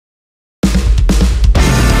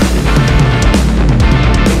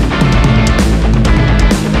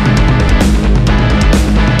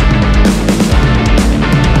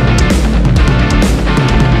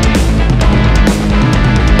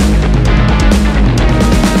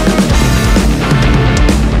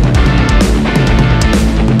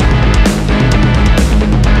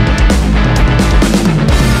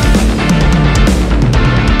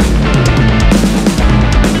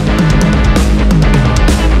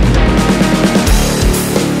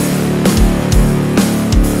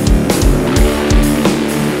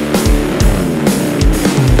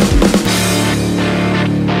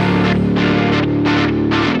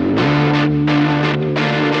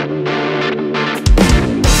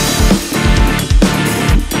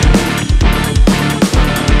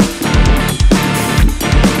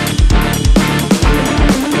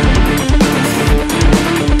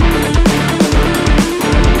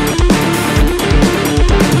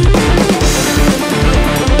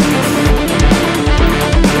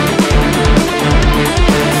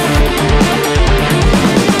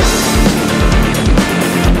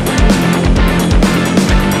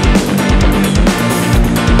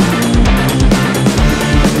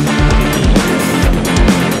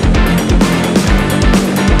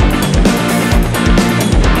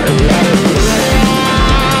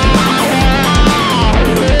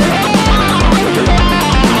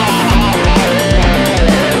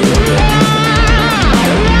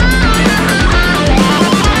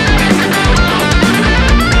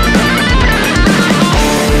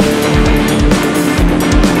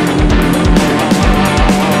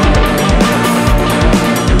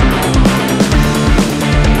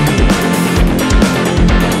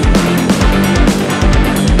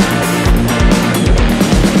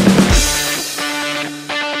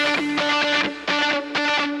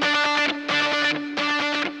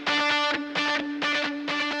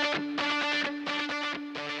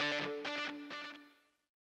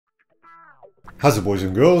How's it, boys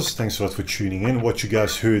and girls? Thanks a lot for tuning in. What you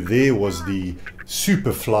guys heard there was the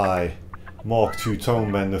SUPERFLY Mk2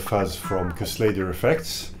 tone bender fuzz from Kasleder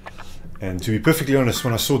Effects. And to be perfectly honest,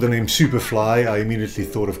 when I saw the name SUPERFLY, I immediately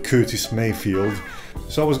thought of Curtis Mayfield.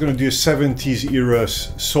 So I was going to do a 70s era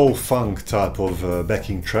soul funk type of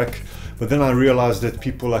backing track. But then I realized that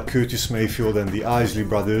people like Curtis Mayfield and the Isley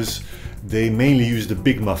brothers, they mainly use the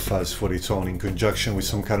big muff fuzz for their tone in conjunction with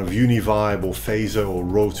some kind of univibe or phaser or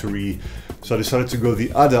rotary. So I decided to go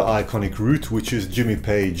the other iconic route, which is Jimmy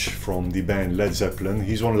Page from the band Led Zeppelin.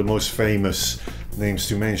 He's one of the most famous names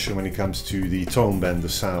to mention when it comes to the tone bender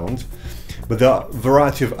sound. But there are a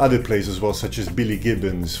variety of other players as well, such as Billy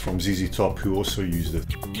Gibbons from ZZ Top, who also used it.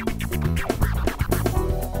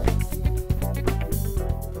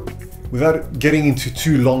 Without getting into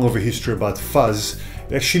too long of a history about fuzz,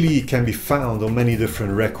 it actually can be found on many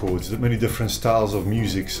different records, many different styles of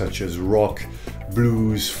music such as rock,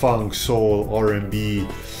 blues, funk, soul, R&B,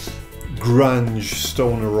 grunge,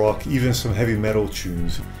 stoner rock, even some heavy metal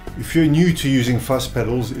tunes. If you're new to using fuzz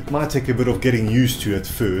pedals, it might take a bit of getting used to at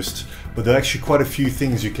first, but there are actually quite a few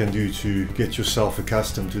things you can do to get yourself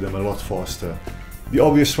accustomed to them a lot faster. The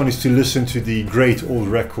obvious one is to listen to the great old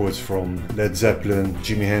records from Led Zeppelin,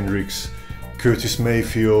 Jimi Hendrix, Curtis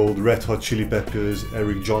Mayfield, Red Hot Chili Peppers,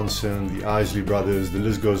 Eric Johnson, the Isley brothers, the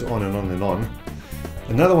list goes on and on and on.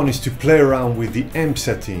 Another one is to play around with the amp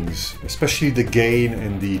settings, especially the gain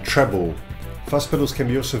and the treble. Fuzz pedals can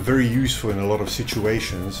be also very useful in a lot of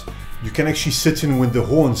situations. You can actually sit in with the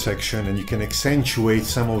horn section and you can accentuate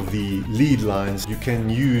some of the lead lines. You can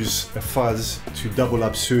use a fuzz to double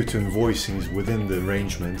up certain voicings within the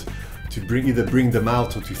arrangement to either bring them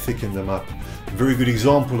out or to thicken them up. A very good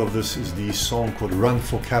example of this is the song called Run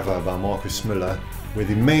for Cover by Marcus Miller, where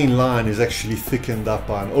the main line is actually thickened up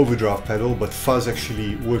by an overdraft pedal, but fuzz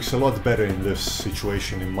actually works a lot better in this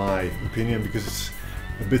situation in my opinion because it's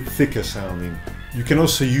a bit thicker sounding. You can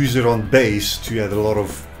also use it on bass to add a lot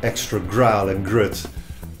of extra growl and grit.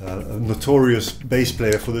 A notorious bass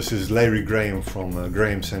player for this is Larry Graham from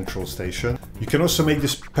Graham Central Station. You can also make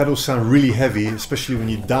this pedal sound really heavy, especially when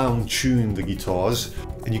you down tune the guitars,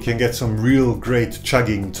 and you can get some real great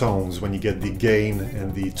chugging tones when you get the gain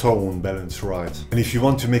and the tone balance right. And if you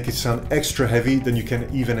want to make it sound extra heavy, then you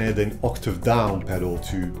can even add an octave down pedal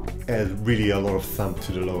to add really a lot of thump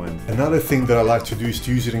to the low end. Another thing that I like to do is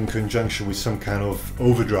to use it in conjunction with some kind of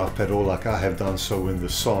overdraft pedal, like I have done so in the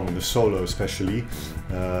song, the solo especially.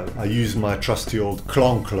 I use my trusty old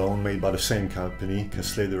Klon clone made by the same company,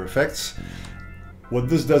 Kasleder Effects. What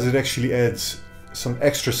this does, it actually adds some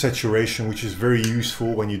extra saturation, which is very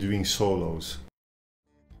useful when you're doing solos.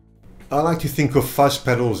 I like to think of fuzz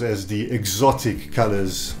pedals as the exotic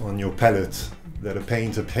colors on your palette that a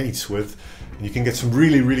painter paints with. And you can get some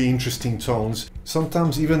really interesting tones.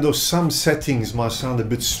 Sometimes, even though some settings might sound a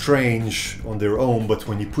bit strange on their own, but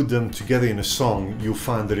when you put them together in a song, you'll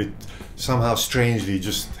find that it somehow strangely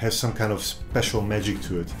just has some kind of special magic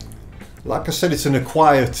to it. Like I said, it's an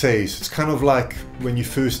acquired taste. It's kind of like when you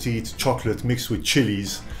first eat chocolate mixed with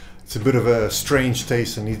chilies. It's a bit of a strange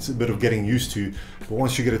taste and needs a bit of getting used to. But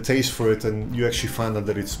once you get a taste for it, and you actually find out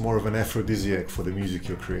that it's more of an aphrodisiac for the music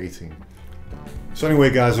you're creating. So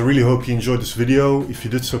anyway guys, I really hope you enjoyed this video. If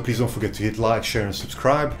you did so, please don't forget to hit like, share and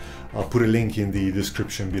subscribe. I'll put a link in the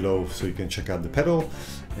description below so you can check out the pedal,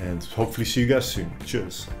 and hopefully see you guys soon.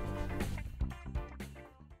 Cheers.